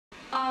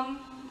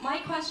My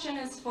question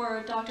is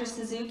for Dr.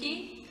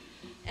 Suzuki,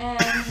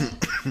 and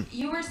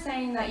you were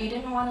saying that you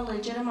didn't want to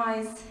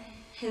legitimize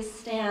his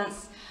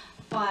stance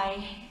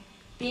by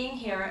being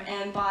here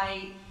and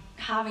by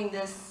having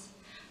this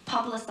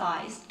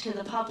publicized to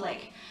the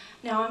public.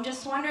 Now, I'm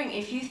just wondering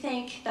if you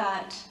think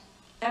that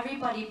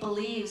everybody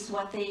believes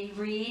what they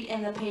read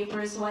in the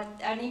papers, what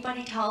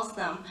anybody tells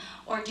them,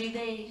 or do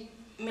they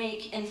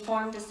make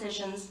informed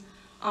decisions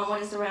on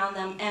what is around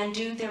them, and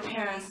do their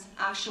parents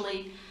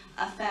actually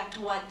affect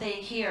what they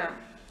hear,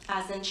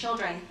 as in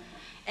children?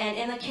 And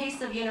in the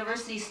case of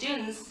university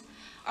students,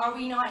 are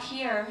we not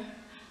here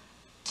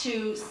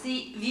to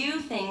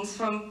view things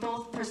from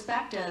both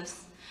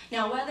perspectives?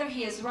 Now, whether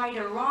he is right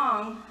or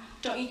wrong,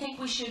 don't you think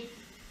we should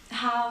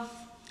have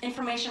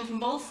information from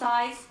both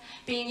sides,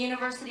 being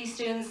university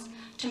students,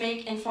 to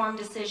make informed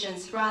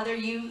decisions, rather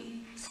you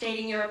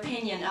stating your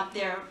opinion up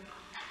there?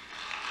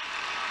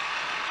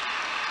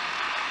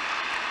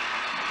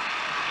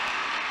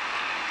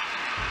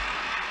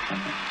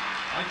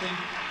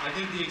 I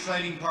think the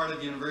exciting part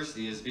of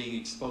university is being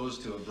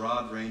exposed to a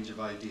broad range of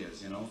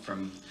ideas, you know,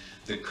 from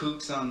the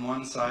kooks on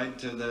one side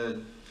to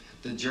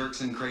the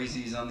jerks and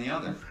crazies on the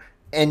other.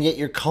 And yet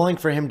you're calling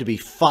for him to be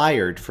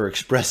fired for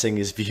expressing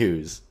his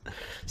views.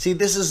 See,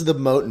 this is the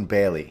Moat and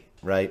Bailey,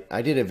 right?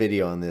 I did a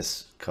video on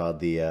this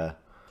called the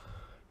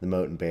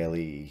Moat and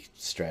Bailey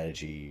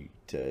strategy.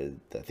 I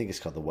think it's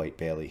called the White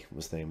Bailey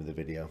was the name of the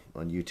video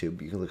on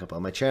YouTube. You can look up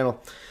on my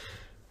channel.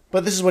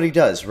 But this is what he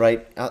does,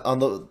 right?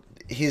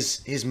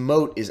 His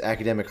moat is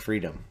academic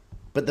freedom,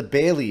 but the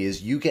Bailey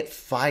is you get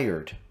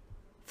fired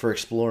for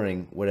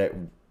exploring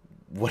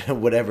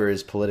whatever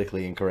is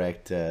politically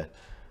incorrect.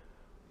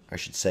 I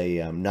should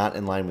say not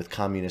in line with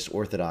communist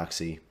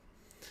orthodoxy.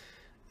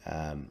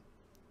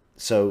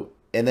 So,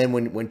 and then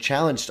when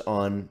challenged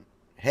on,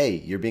 hey,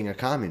 you're being a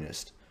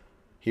communist,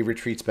 he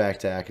retreats back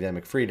to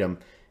academic freedom,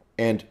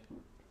 and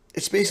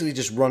it's basically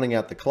just running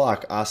out the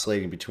clock,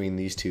 oscillating between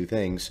these two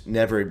things,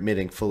 never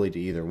admitting fully to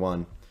either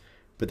one.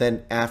 But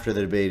then after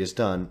the debate is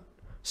done,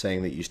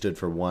 saying that you stood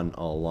for one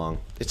all along.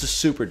 It's a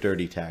super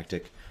dirty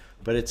tactic,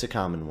 but it's a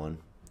common one.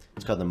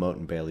 It's called the Moat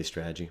and Bailey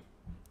strategy.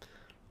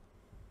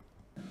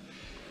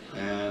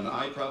 And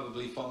I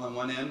probably fall on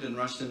one end and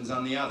Rushton's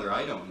on the other.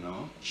 I don't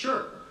know.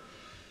 Sure.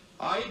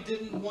 I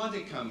didn't want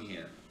to come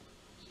here.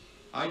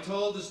 I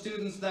told the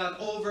students that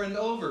over and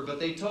over, but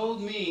they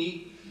told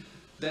me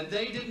that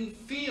they didn't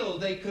feel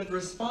they could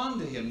respond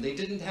to him. They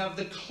didn't have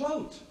the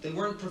clout. They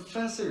weren't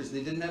professors.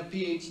 They didn't have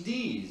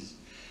PhDs.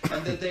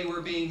 And that they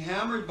were being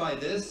hammered by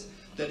this,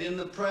 that in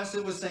the press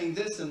it was saying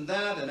this and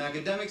that, and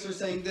academics were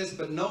saying this,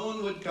 but no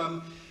one would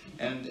come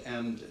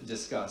and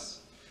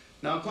discuss.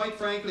 Now, quite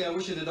frankly, I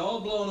wish it had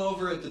all blown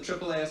over at the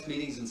AAAS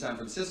meetings in San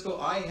Francisco.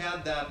 I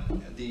had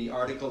the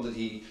article that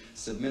he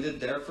submitted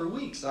there for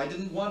weeks. I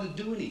didn't want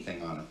to do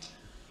anything on it.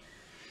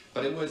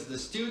 But it was the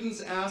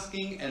students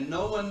asking and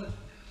no one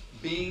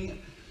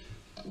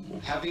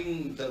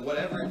having the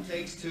whatever it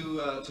takes to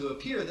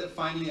appear, that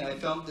finally I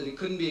felt that it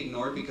couldn't be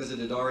ignored because it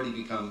had already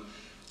become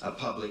a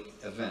public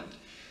event.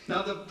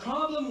 Now, the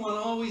problem one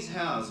always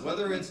has,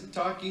 whether it's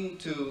talking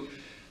to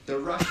the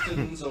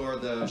Rushtons or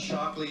the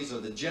Shockleys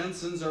or the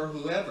Jensens or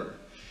whoever,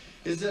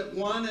 is that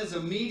one as a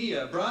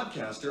media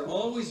broadcaster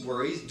always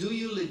worries, do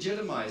you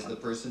legitimize the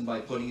person by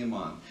putting him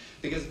on?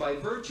 Because by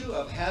virtue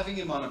of having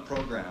him on a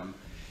program,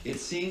 it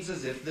seems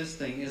as if this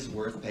thing is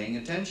worth paying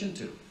attention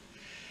to.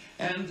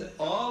 And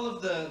all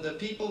of the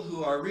people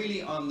who are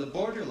really on the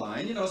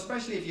borderline, you know,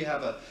 especially if you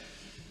have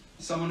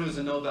someone who's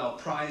a Nobel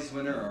Prize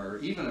winner or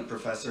even a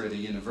professor at a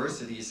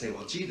university, you say,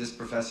 well, gee, this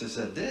professor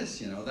said this,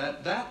 you know,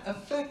 that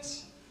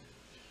affects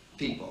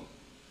people.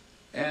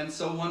 And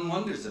so one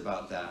wonders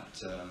about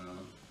that.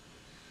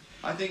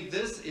 I think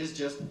this is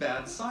just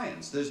bad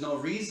science. There's no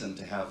reason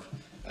to have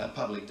a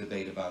public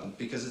debate about it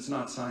because it's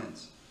not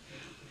science.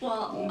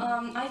 Well,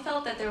 I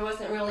felt that there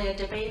wasn't really a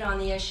debate on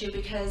the issue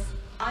because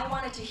I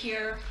wanted to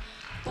hear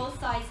both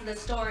sides of the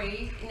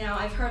story. Now,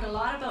 I've heard a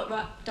lot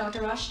about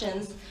Dr.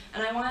 Rushton's,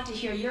 and I wanted to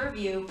hear your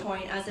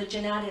viewpoint as a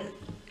genetic.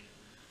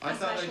 I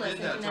thought I did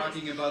that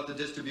talking about the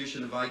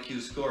distribution of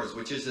IQ scores,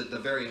 which is at the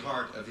very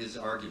heart of his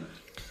argument.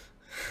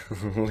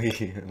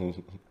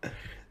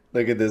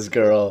 Look at this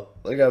girl.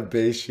 Look how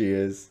base she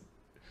is.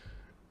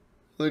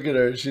 Look at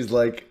her. She's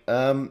like,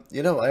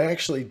 you know, I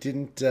actually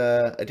didn't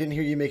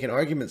hear you make an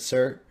argument,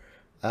 sir.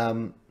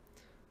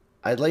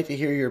 I'd like to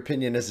hear your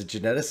opinion as a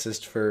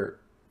geneticist for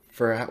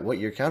what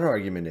your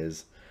counter-argument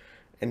is.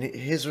 And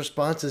his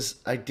response is,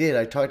 I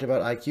talked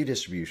about IQ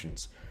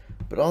distributions.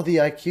 But all the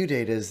IQ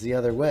data is the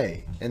other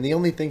way. And the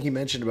only thing he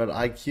mentioned about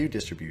IQ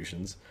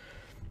distributions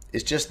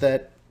is just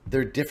that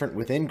they're different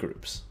within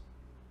groups.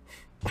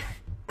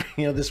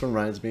 You know, this one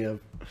reminds me of...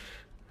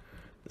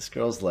 This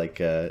girl's like...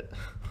 I'm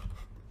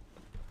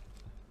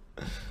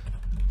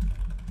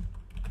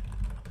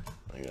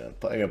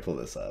gonna pull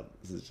this up.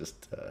 This is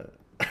just...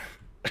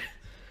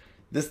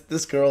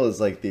 This girl is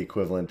like the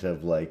equivalent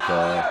of like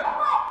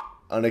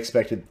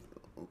Unexpected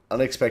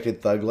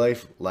Thug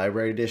Life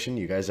Library Edition.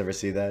 You guys ever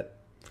see that?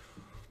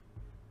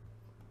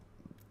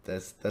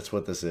 That's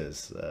what this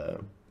is.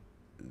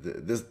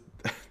 This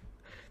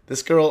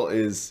this girl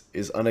is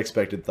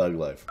unexpected thug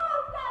life.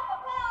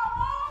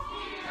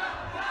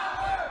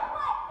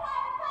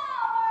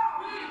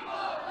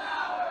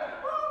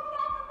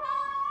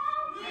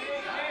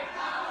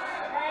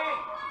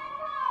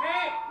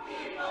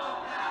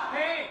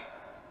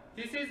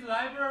 This is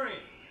library.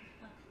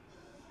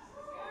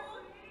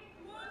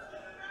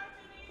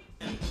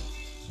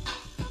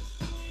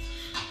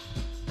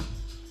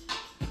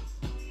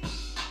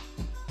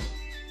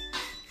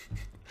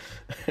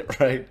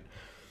 Right?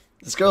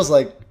 This girl's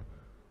like,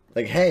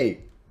 hey,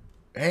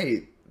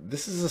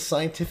 this is a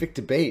scientific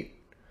debate.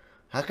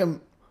 How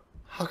come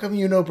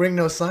you no bring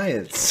no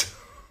science?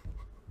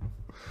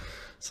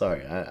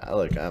 Sorry, I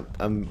look,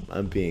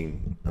 I'm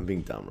being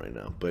dumb right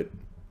now, but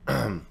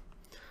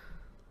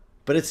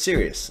it's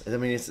serious. I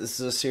mean, this is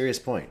a serious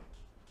point.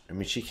 I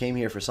mean, she came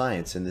here for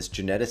science, and this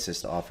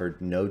geneticist offered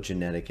no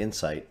genetic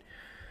insight.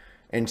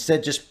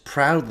 Instead, just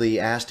proudly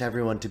asked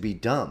everyone to be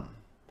dumb.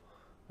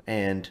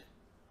 And,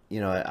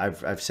 you know,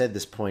 I've said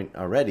this point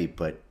already,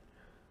 but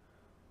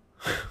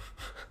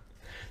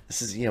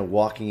this is, you know,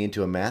 walking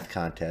into a math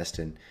contest,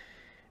 and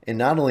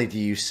not only do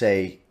you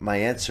say, my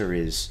answer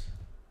is,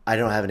 I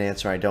don't have an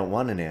answer, I don't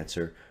want an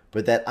answer,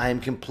 but that I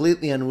am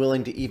completely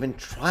unwilling to even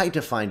try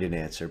to find an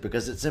answer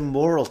because it's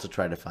immoral to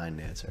try to find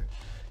an answer.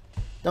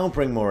 Don't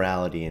bring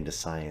morality into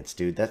science,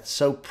 dude. That's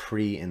so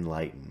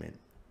pre-enlightenment.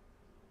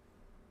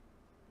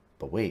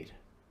 But wait,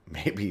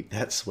 maybe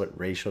that's what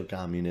racial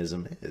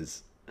communism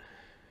is.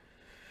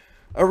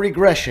 A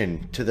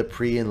regression to the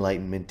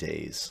pre-enlightenment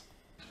days.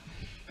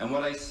 And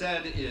what I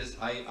said is,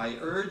 I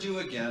urge you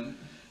again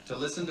to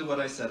listen to what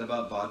I said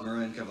about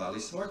Bodmer and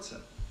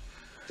Cavalli-Sforza.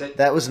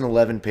 That was an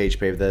 11-page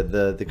paper.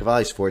 The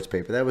Cavalli-Sforza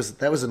paper. That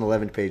was an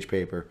 11-page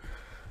paper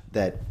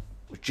that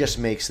just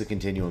makes the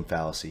continuum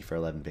fallacy for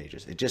 11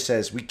 pages. It just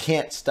says we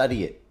can't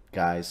study it,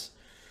 guys.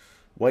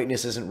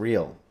 Whiteness isn't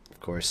real. Of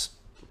course,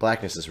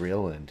 blackness is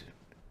real and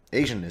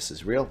Asianness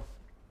is real,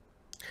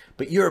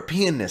 but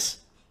Europeanness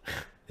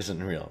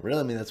isn't real.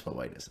 Really, I mean that's what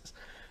whiteness is.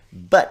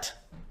 But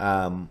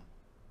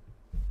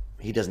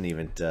he doesn't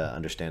even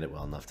understand it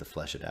well enough to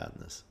flesh it out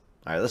in this.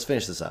 All right, let's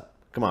finish this up.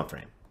 Come on,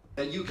 Frame.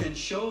 That you can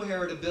show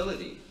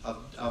heritability of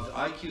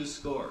IQ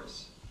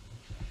scores,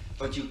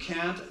 but you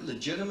can't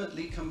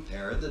legitimately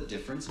compare the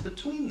difference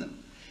between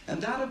them. And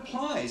that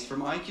applies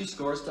from IQ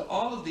scores to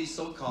all of these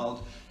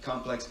so-called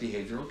complex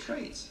behavioral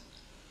traits.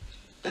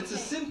 It's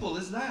as simple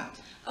as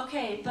that.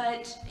 Okay,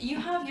 but you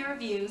have your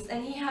views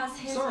and he has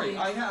his Sorry,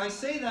 views. I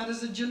say that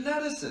as a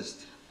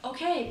geneticist.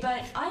 Okay,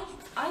 but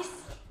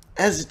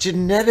As a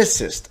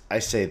geneticist, I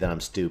say that I'm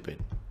stupid.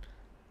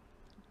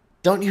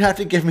 Don't you have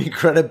to give me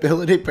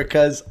credibility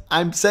because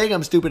I'm saying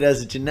I'm stupid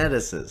as a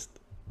geneticist?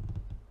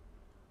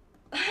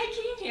 I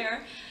came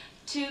here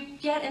to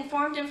get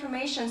informed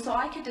information so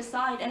I could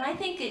decide, and I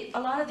think a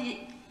lot of the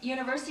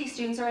university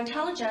students are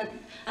intelligent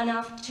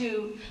enough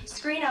to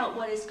screen out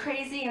what is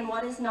crazy and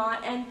what is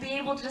not and be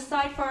able to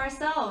decide for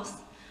ourselves.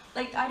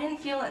 Like, I didn't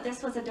feel that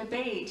this was a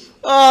debate.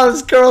 Oh,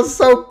 this girl's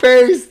so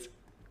based.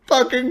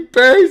 Fucking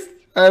based.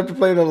 I have to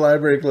play the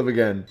library clip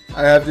again.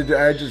 I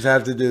just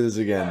have to do this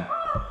again.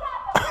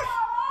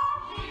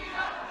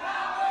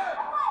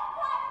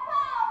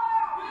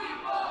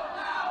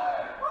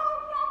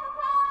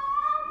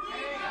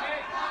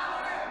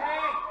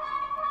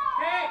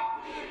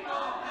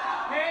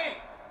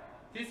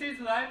 This is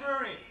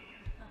library.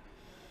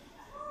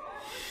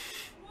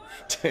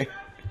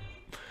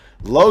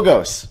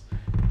 Logos.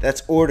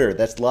 That's order.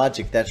 That's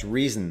logic. That's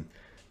reason.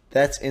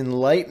 That's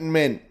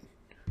enlightenment.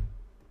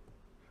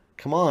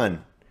 Come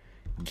on.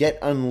 Get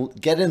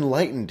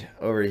enlightened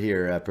over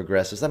here,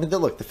 progressives. I mean,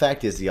 look, the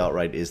fact is the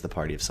alt-right is the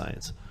party of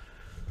science.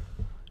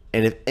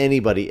 And if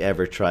anybody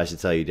ever tries to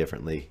tell you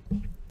differently,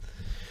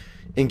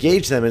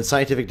 engage them in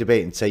scientific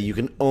debate and say you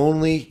can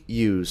only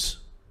use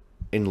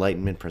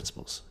enlightenment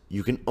principles.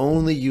 You can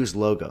only use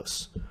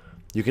logos.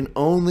 You can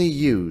only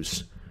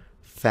use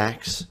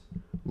facts,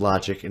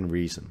 logic, and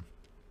reason.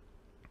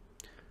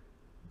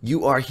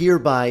 You are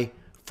hereby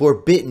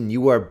forbidden.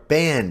 You are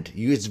banned.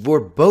 It's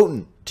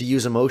verboten to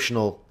use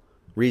emotional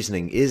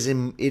reasoning.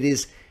 It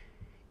is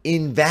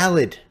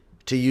invalid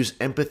to use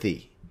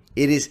empathy.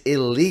 It is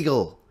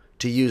illegal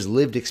to use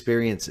lived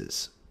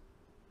experiences.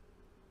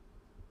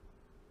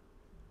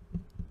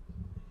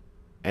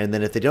 And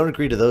then if they don't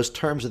agree to those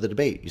terms of the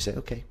debate, you say,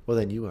 okay, well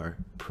then you are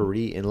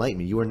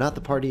pre-enlightenment. You are not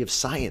the party of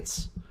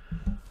science.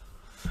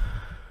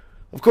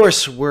 Of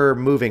course, we're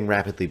moving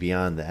rapidly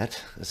beyond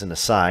that. As an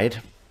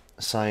aside,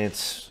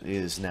 science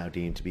is now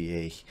deemed to be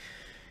a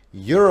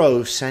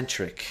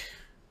Eurocentric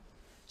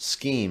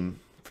scheme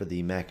for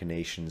the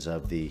machinations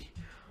of the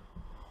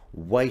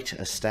white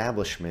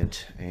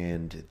establishment,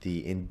 and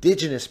the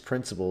indigenous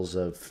principles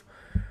of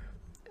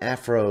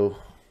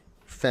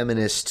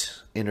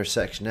Afro-feminist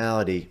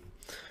intersectionality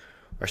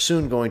are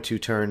soon going to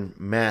turn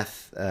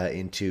math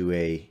into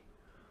a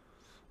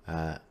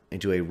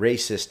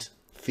racist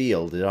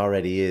field. It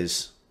already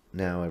is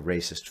now a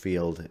racist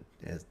field.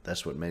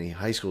 That's what many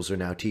high schools are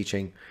now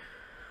teaching.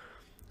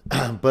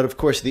 But of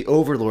course, the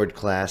overlord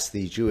class,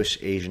 the Jewish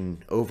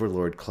Asian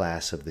overlord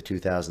class of the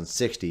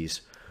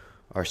 2060s,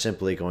 are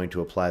simply going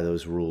to apply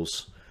those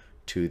rules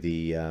to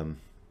the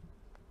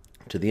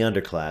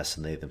underclass,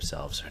 and they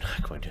themselves are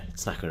not going to.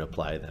 It's not going to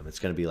apply to them. It's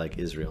going to be like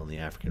Israel and the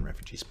African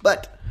refugees.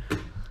 But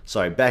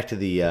sorry, back to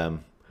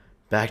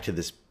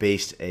this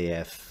based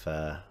AF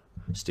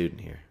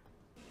student here.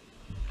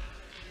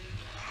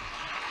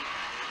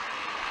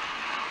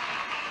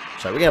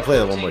 Sorry, we gotta play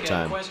that one more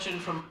time.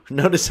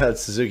 Notice how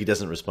Suzuki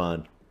doesn't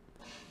respond.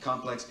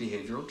 Complex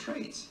behavioral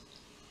traits.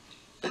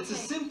 It's as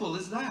simple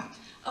as that.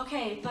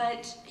 Okay,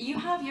 but you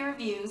have your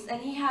views and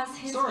he has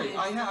his Sorry, views.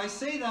 I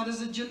say that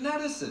as a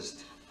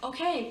geneticist.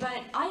 Okay,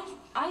 but I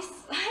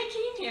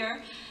came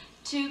here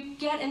to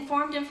get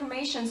informed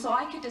information so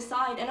I could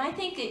decide, and I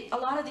think a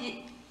lot of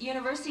the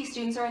university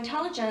students are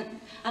intelligent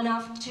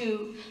enough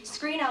to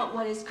screen out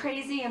what is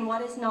crazy and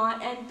what is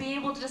not and be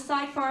able to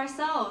decide for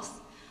ourselves.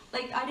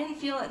 Like, I didn't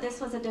feel that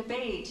this was a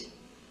debate.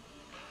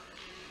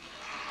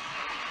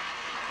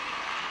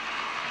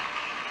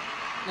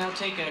 Now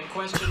take a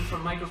question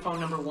from microphone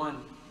number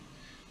 1.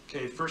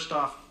 Okay, first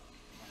off.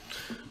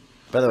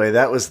 By the way,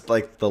 that was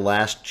like the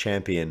last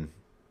champion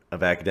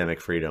of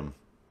academic freedom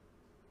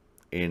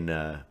in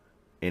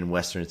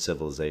Western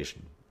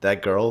civilization.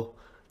 That girl,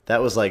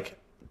 that was like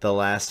the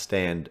last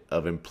stand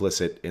of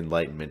implicit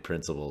enlightenment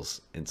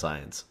principles in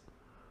science.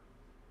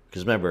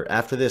 Because remember,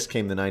 after this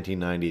came the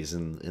 1990s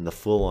and the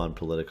full-on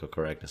political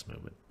correctness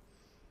movement.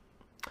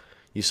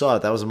 You saw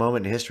it. That was a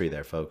moment in history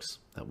there, folks.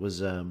 That was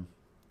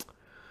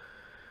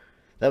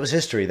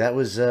history. That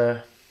was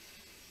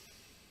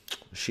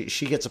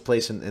she gets a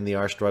place in the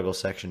Our Struggle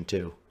section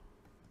too.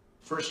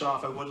 First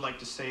off, I would like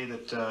to say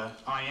that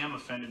I am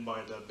offended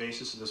by the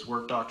basis of this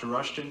work, Dr.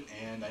 Rushton,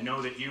 and I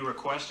know that you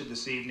requested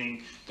this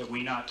evening that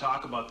we not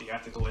talk about the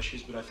ethical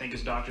issues, but I think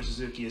as Dr.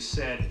 Suzuki has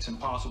said, it's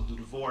impossible to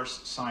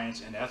divorce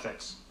science and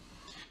ethics.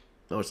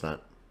 No, it's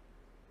not.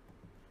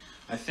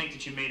 I think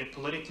that you made a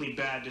politically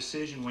bad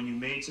decision when you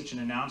made such an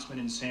announcement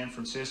in San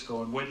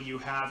Francisco, and whether you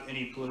have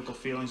any political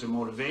feelings or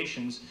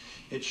motivations,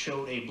 it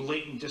showed a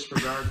blatant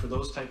disregard for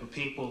those type of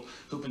people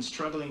who've been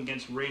struggling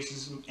against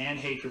racism and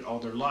hatred all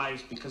their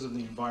lives because of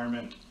the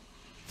environment.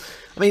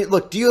 I mean,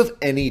 look, do you have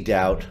any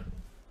doubt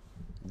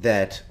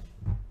that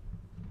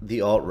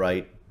the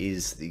alt-right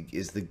is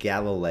the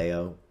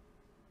Galileo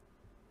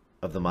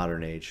of the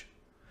modern age?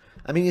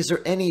 I mean, is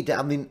there any doubt?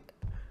 I mean,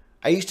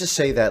 I used to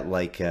say that,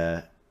 like,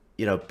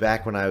 you know,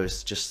 back when I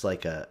was just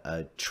like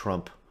a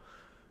Trump,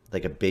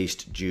 like a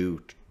based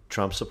Jew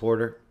Trump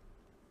supporter.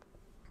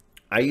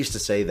 I used to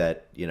say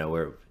that, you know,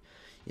 where,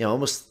 you know,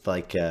 almost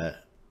like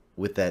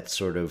with that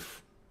sort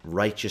of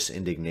righteous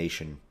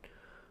indignation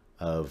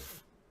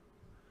of,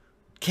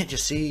 can't you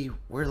see,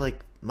 we're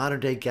like modern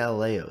day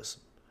Galileos.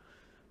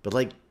 But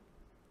like,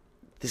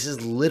 this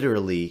is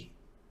literally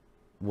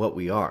what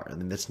we are. I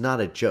mean, that's not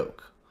a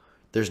joke.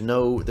 There's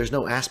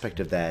no aspect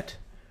of that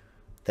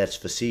that's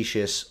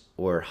facetious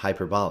or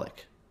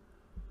hyperbolic.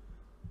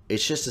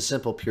 It's just a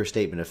simple, pure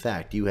statement of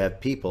fact. You have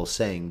people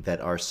saying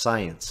that our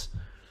science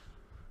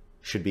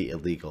should be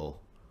illegal,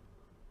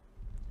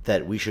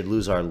 that we should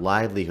lose our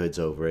livelihoods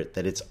over it,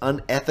 that it's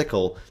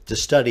unethical to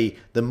study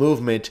the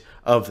movement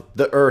of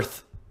the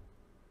Earth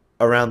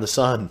around the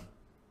sun.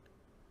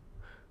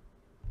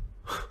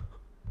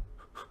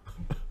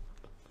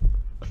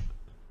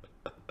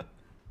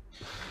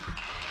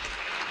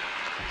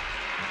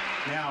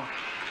 Now,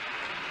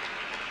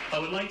 I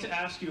would like to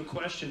ask you a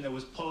question that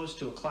was posed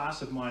to a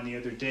class of mine the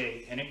other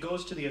day, and it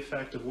goes to the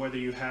effect of whether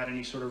you had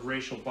any sort of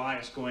racial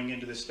bias going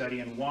into the study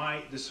and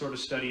why this sort of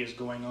study is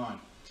going on.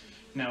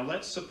 Now,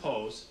 let's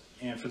suppose,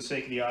 and for the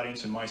sake of the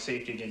audience and my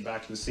safety getting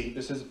back to the seat,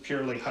 this is a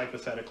purely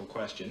hypothetical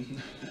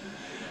question.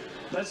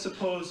 Let's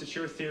suppose that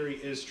your theory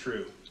is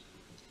true.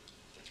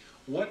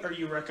 What are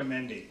you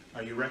recommending?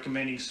 Are you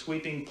recommending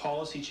sweeping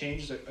policy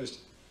changes?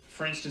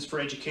 For instance, for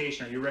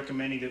education, are you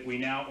recommending that we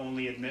now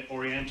only admit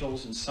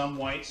Orientals and some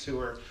whites who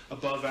are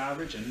above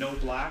average and no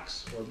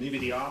blacks, or maybe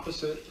the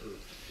opposite? Or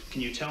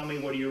can you tell me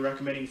what are you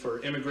recommending for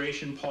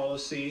immigration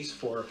policies,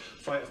 for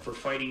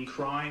fighting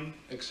crime,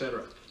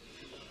 etc.?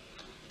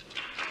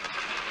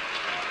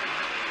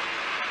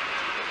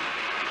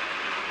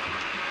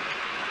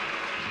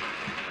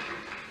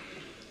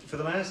 For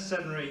the last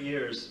 7 or 8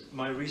 years,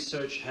 my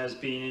research has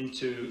been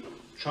into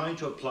trying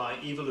to apply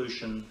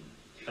evolution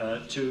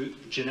to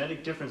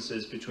genetic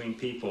differences between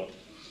people.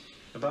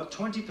 About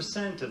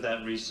 20% of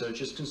that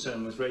research is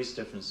concerned with race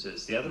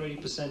differences. The other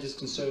 80% is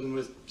concerned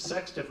with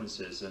sex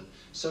differences and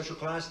social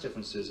class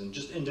differences and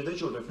just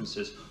individual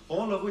differences,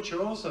 all of which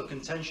are also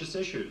contentious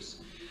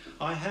issues.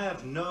 I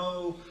have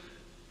no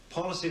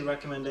policy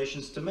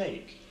recommendations to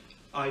make.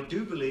 I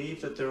do believe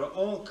that there are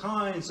all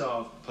kinds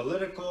of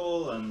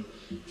political and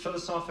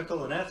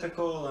philosophical and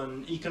ethical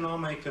and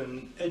economic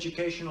and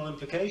educational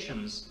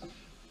implications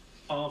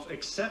of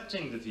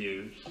accepting the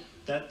view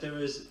that there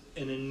is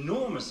an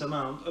enormous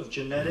amount of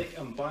genetic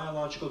and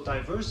biological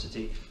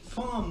diversity,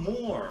 far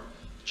more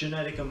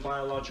genetic and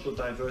biological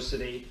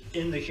diversity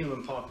in the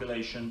human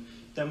population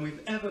than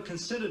we've ever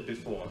considered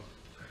before.